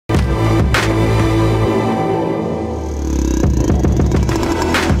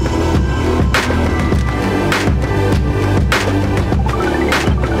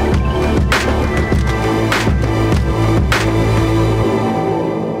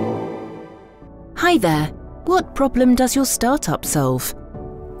Hi there. What problem does your startup solve?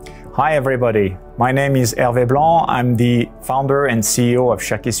 Hi everybody. My name is Hervé Blanc. I'm the founder and CEO of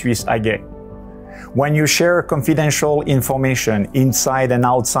Sharekey Swiss AG. When you share confidential information inside and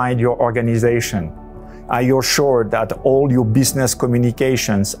outside your organization, are you sure that all your business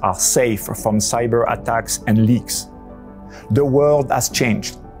communications are safe from cyber attacks and leaks? The world has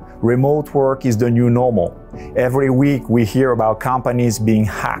changed. Remote work is the new normal. Every week we hear about companies being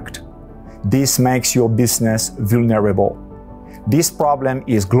hacked. This makes your business vulnerable. This problem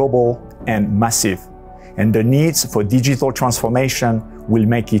is global and massive, and the needs for digital transformation will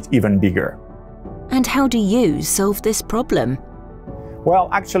make it even bigger. And how do you solve this problem? Well,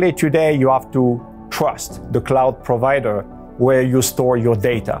 actually today you have to trust the cloud provider where you store your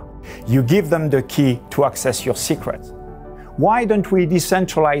data. You give them the key to access your secrets. Why don't we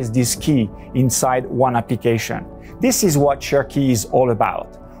decentralize this key inside one application? This is what Sharekey is all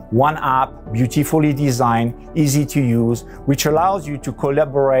about. One app, beautifully designed, easy to use, which allows you to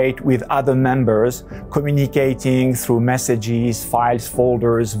collaborate with other members, communicating through messages, files,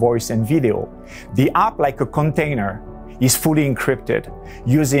 folders, voice, and video. The app, like a container, is fully encrypted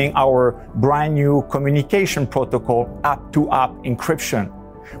using our brand new communication protocol, App-to-App Encryption,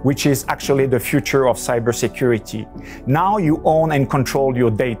 which is actually the future of cybersecurity. Now you own and control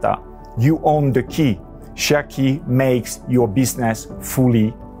your data. You own the key. Sharekey makes your business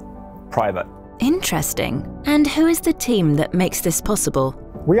fully private. Interesting. And who is the team that makes this possible?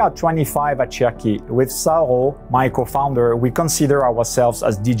 We are 25 at Sharekey. With Saro, my co-founder, we consider ourselves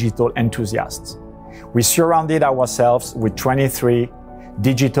as digital enthusiasts. We surrounded ourselves with 23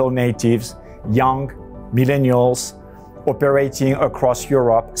 digital natives, young millennials, operating across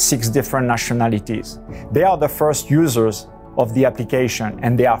Europe, 6 different nationalities. They are the first users of the application,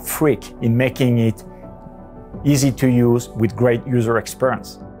 and they are freak in making it easy to use with great user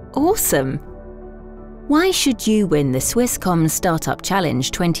experience. Awesome. Why should you win the Swisscom Startup Challenge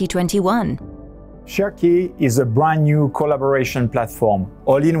 2021? Sharekey is a brand new collaboration platform,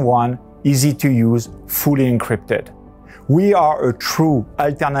 all-in-one, easy to use, fully encrypted. We are a true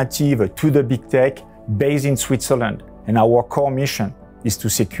alternative to the big tech based in Switzerland, and our core mission is to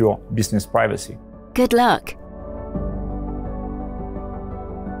secure business privacy. Good luck.